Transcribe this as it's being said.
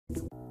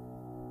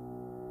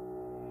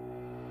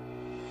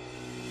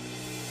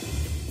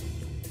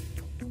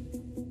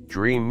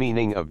Dream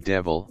meaning of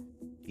devil,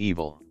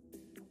 evil.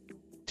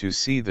 To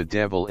see the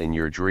devil in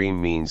your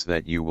dream means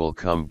that you will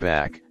come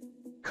back,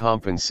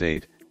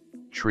 compensate,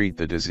 treat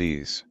the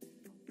disease.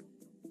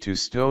 To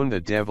stone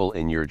the devil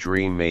in your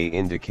dream may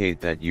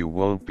indicate that you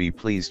won't be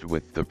pleased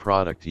with the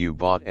product you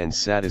bought and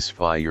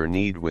satisfy your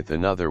need with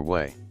another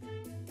way.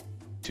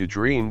 To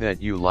dream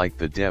that you like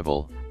the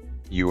devil,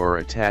 you are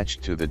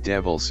attached to the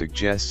devil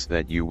suggests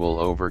that you will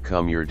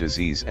overcome your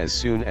disease as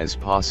soon as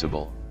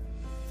possible.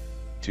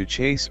 To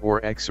chase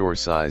or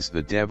exorcise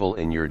the devil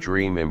in your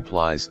dream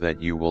implies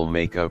that you will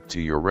make up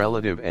to your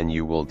relative and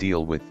you will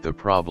deal with the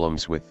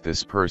problems with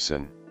this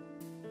person.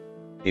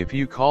 If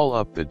you call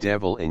up the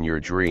devil in your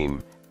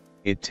dream,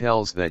 it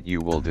tells that you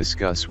will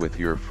discuss with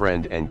your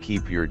friend and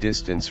keep your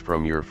distance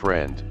from your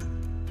friend.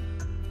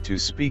 To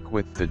speak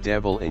with the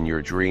devil in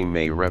your dream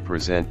may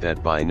represent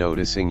that by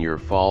noticing your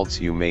faults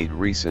you made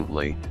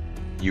recently,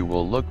 you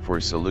will look for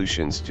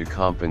solutions to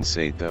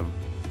compensate them.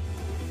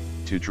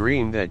 To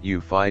dream that you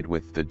fight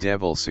with the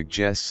devil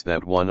suggests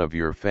that one of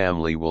your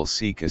family will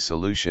seek a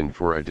solution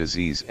for a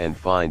disease and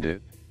find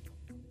it.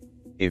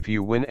 If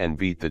you win and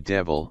beat the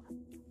devil,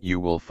 you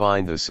will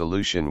find the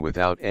solution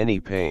without any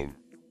pain.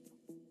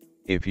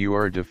 If you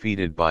are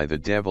defeated by the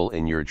devil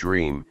in your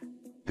dream,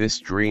 this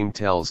dream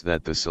tells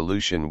that the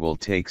solution will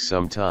take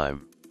some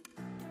time.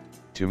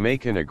 To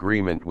make an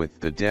agreement with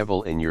the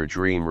devil in your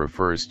dream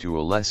refers to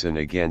a lesson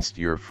against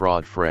your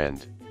fraud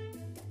friend.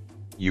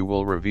 You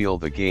will reveal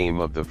the game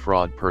of the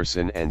fraud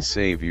person and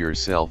save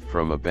yourself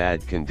from a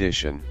bad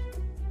condition.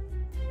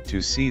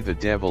 To see the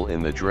devil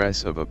in the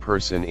dress of a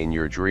person in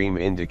your dream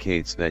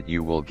indicates that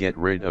you will get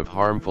rid of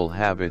harmful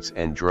habits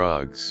and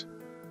drugs.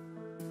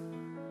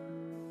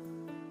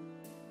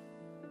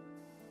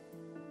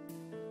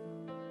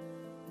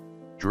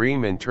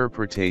 Dream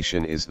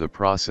interpretation is the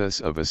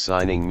process of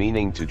assigning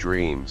meaning to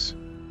dreams.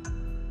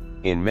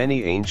 In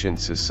many ancient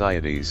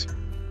societies,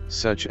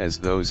 such as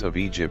those of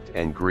Egypt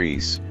and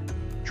Greece,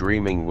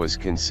 dreaming was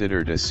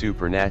considered a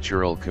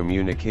supernatural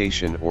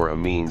communication or a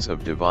means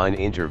of divine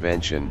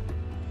intervention,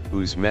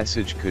 whose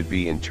message could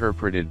be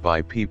interpreted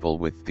by people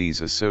with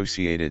these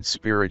associated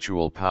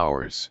spiritual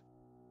powers.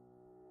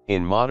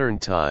 In modern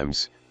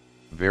times,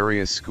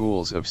 various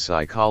schools of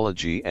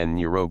psychology and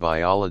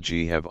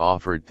neurobiology have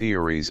offered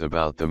theories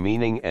about the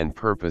meaning and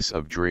purpose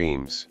of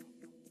dreams.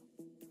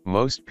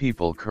 Most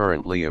people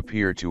currently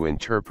appear to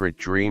interpret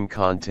dream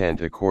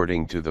content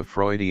according to the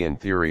Freudian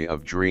theory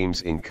of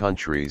dreams in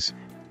countries,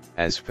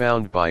 as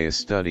found by a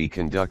study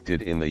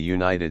conducted in the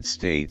United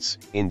States,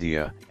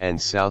 India, and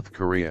South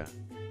Korea.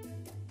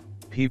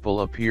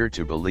 People appear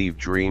to believe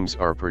dreams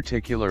are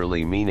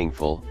particularly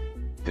meaningful.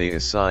 They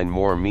assign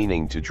more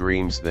meaning to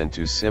dreams than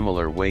to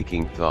similar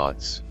waking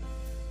thoughts.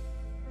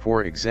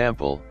 For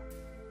example,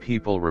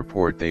 people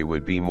report they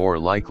would be more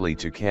likely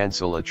to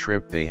cancel a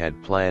trip they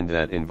had planned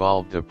that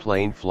involved a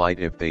plane flight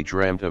if they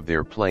dreamt of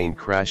their plane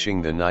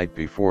crashing the night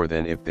before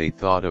than if they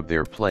thought of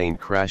their plane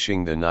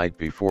crashing the night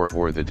before,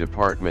 or the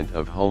Department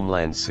of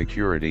Homeland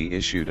Security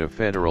issued a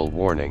federal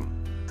warning.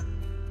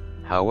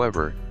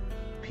 However,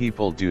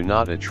 people do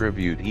not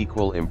attribute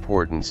equal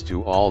importance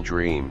to all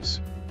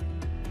dreams.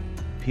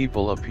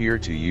 People appear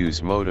to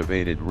use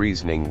motivated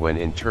reasoning when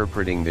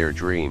interpreting their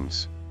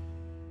dreams.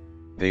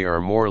 They are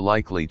more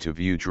likely to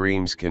view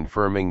dreams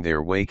confirming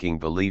their waking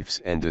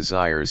beliefs and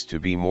desires to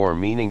be more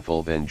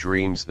meaningful than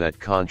dreams that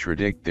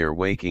contradict their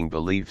waking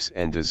beliefs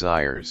and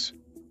desires.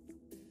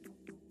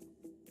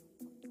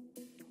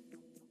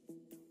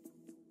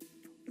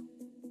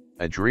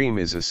 A dream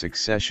is a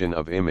succession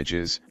of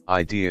images,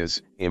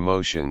 ideas,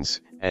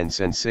 emotions, and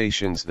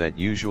sensations that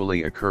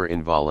usually occur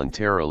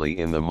involuntarily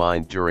in the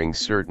mind during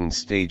certain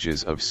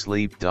stages of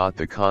sleep.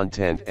 The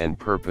content and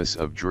purpose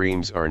of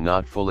dreams are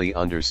not fully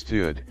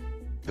understood,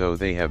 though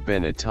they have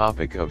been a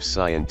topic of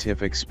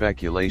scientific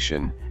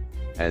speculation,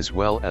 as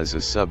well as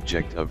a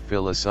subject of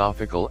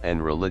philosophical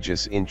and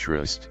religious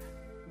interest,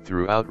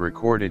 throughout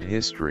recorded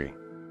history.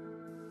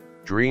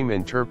 Dream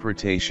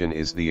interpretation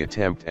is the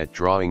attempt at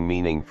drawing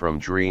meaning from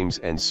dreams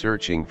and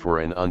searching for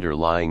an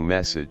underlying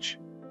message.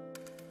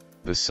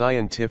 The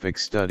scientific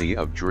study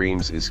of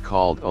dreams is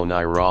called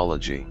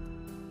onirology.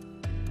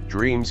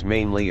 Dreams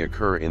mainly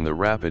occur in the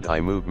rapid eye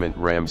movement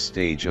REM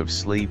stage of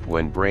sleep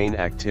when brain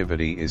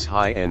activity is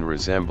high and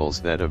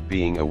resembles that of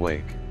being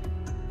awake.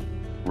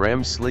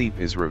 REM sleep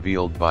is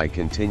revealed by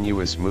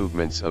continuous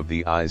movements of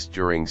the eyes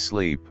during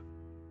sleep.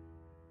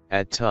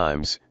 At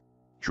times,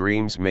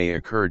 dreams may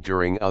occur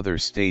during other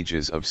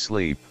stages of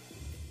sleep.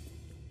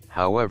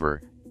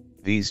 However,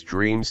 these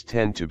dreams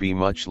tend to be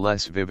much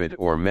less vivid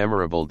or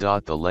memorable.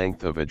 The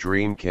length of a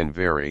dream can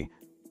vary.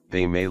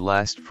 They may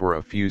last for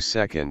a few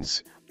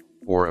seconds,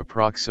 or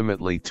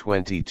approximately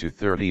 20 to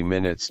 30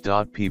 minutes.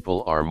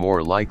 People are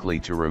more likely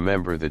to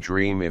remember the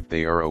dream if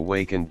they are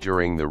awakened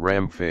during the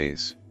REM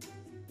phase.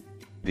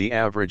 The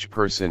average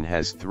person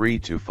has 3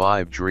 to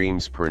 5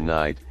 dreams per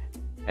night,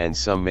 and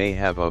some may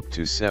have up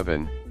to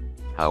 7.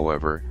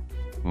 However,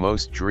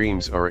 most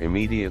dreams are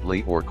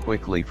immediately or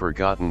quickly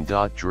forgotten.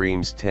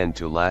 Dreams tend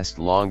to last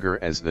longer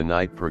as the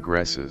night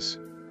progresses.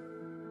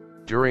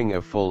 During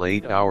a full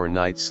 8-hour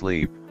night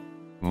sleep,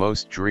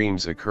 most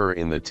dreams occur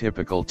in the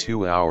typical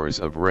 2 hours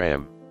of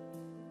REM.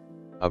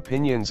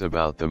 Opinions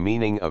about the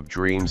meaning of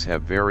dreams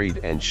have varied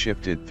and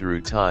shifted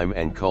through time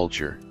and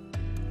culture.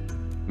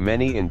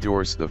 Many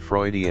endorse the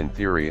Freudian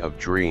theory of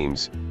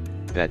dreams,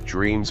 that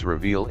dreams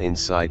reveal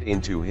insight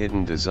into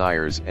hidden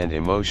desires and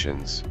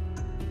emotions.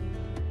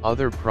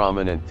 Other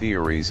prominent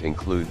theories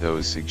include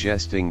those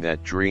suggesting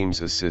that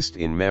dreams assist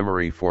in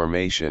memory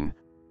formation,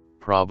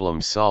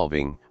 problem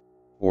solving,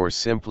 or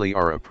simply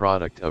are a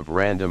product of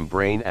random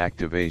brain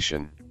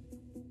activation.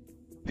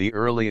 The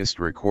earliest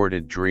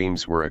recorded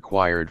dreams were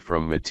acquired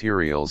from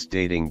materials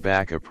dating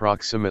back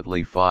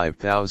approximately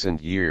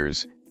 5,000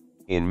 years,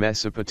 in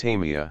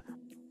Mesopotamia,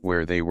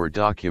 where they were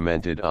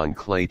documented on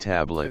clay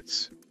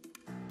tablets.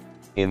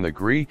 In the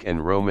Greek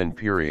and Roman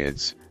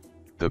periods,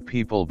 the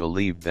people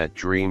believed that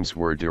dreams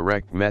were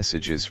direct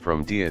messages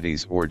from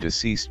deities or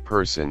deceased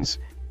persons,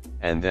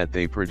 and that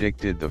they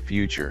predicted the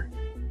future.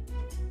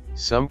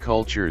 Some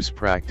cultures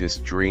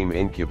practiced dream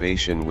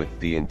incubation with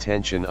the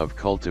intention of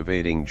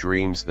cultivating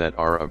dreams that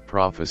are of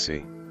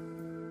prophecy.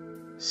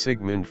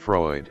 Sigmund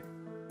Freud,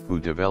 who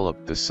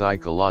developed the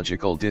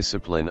psychological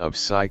discipline of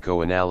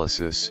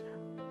psychoanalysis,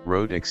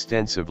 wrote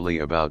extensively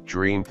about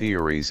dream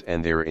theories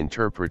and their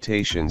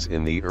interpretations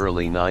in the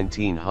early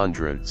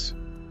 1900s.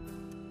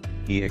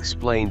 He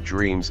explained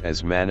dreams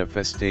as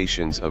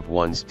manifestations of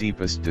one's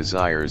deepest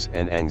desires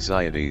and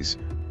anxieties,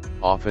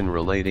 often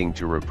relating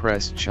to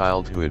repressed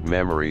childhood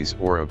memories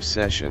or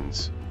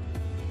obsessions.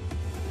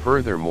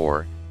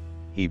 Furthermore,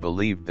 he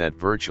believed that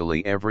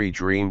virtually every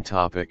dream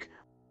topic,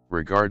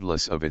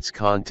 regardless of its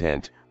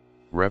content,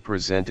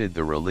 represented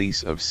the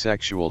release of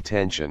sexual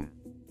tension.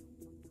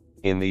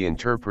 In the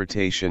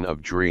interpretation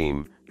of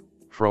dream,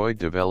 Freud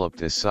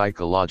developed a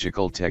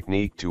psychological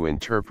technique to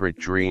interpret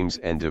dreams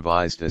and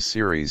devised a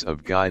series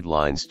of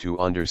guidelines to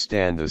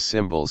understand the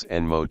symbols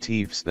and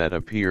motifs that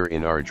appear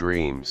in our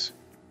dreams.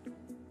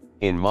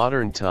 In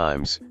modern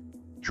times,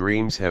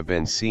 dreams have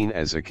been seen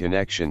as a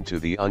connection to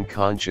the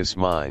unconscious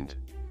mind.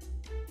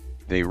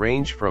 They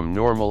range from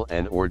normal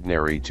and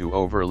ordinary to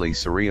overly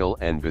surreal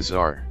and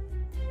bizarre.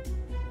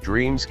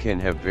 Dreams can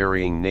have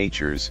varying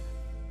natures,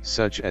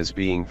 such as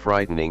being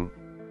frightening,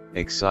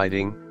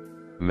 exciting,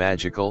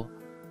 magical,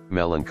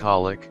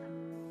 melancholic,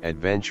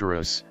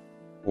 adventurous,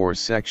 or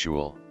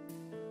sexual.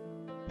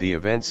 The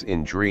events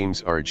in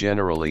dreams are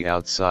generally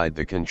outside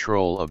the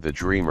control of the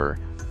dreamer,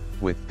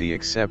 with the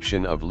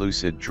exception of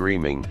lucid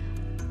dreaming,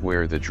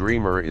 where the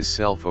dreamer is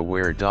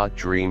self-aware.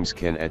 Dreams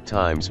can at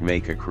times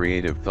make a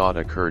creative thought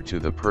occur to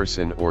the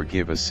person or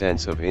give a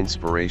sense of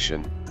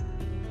inspiration.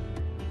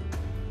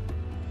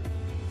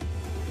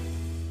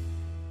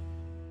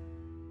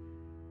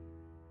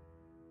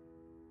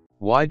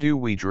 Why do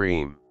we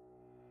dream?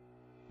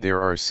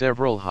 There are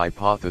several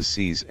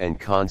hypotheses and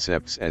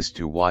concepts as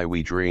to why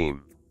we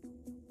dream.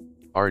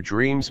 Are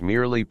dreams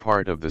merely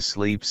part of the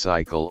sleep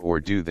cycle, or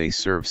do they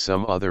serve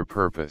some other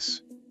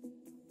purpose?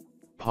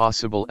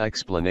 Possible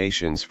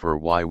explanations for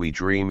why we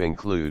dream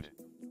include: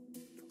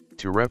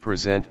 to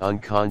represent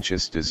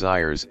unconscious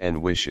desires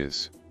and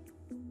wishes,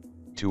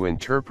 to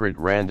interpret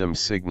random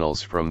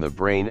signals from the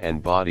brain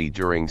and body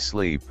during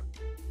sleep,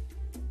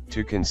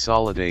 to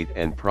consolidate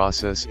and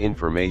process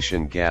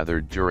information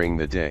gathered during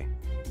the day,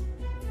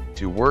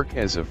 to work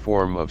as a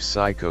form of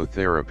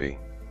psychotherapy.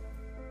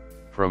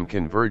 From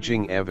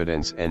converging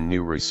evidence and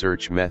new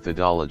research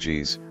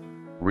methodologies,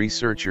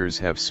 researchers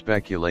have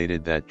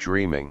speculated that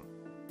dreaming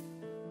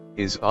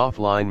is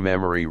offline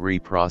memory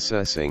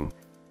reprocessing,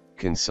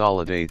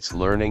 consolidates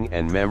learning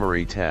and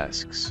memory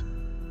tasks,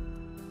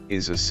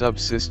 is a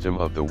subsystem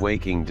of the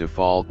waking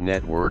default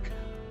network,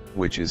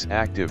 which is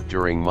active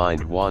during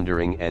mind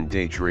wandering and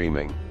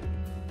daydreaming.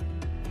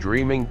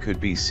 Dreaming could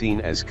be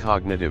seen as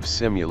cognitive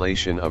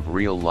simulation of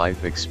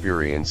real-life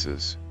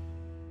experiences.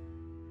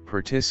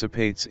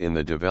 Participates in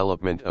the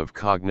development of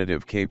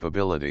cognitive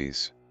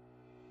capabilities.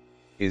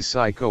 Is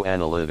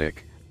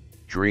psychoanalytic.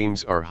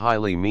 Dreams are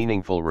highly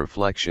meaningful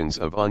reflections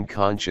of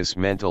unconscious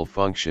mental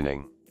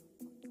functioning.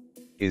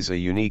 Is a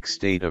unique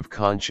state of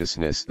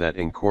consciousness that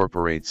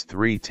incorporates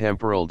 3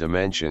 temporal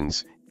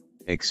dimensions: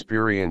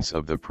 experience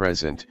of the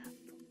present,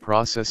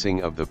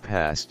 processing of the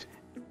past,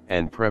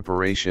 and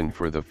preparation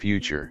for the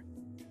future.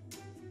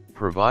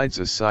 Provides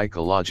a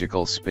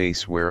psychological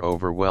space where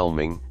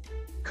overwhelming,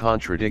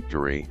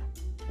 contradictory,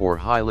 or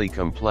highly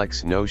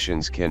complex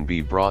notions can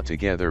be brought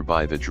together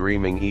by the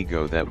dreaming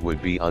ego that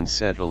would be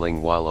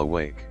unsettling while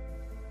awake.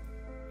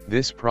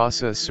 This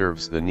process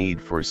serves the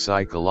need for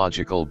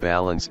psychological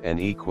balance and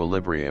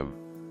equilibrium.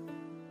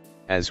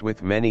 As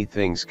with many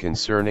things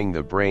concerning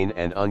the brain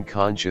and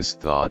unconscious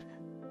thought,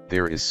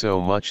 there is so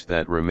much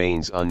that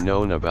remains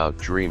unknown about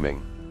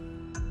dreaming.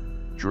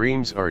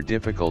 Dreams are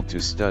difficult to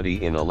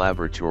study in a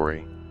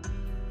laboratory.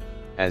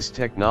 As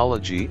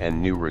technology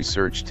and new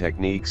research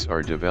techniques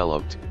are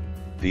developed,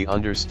 the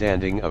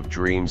understanding of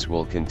dreams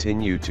will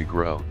continue to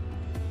grow.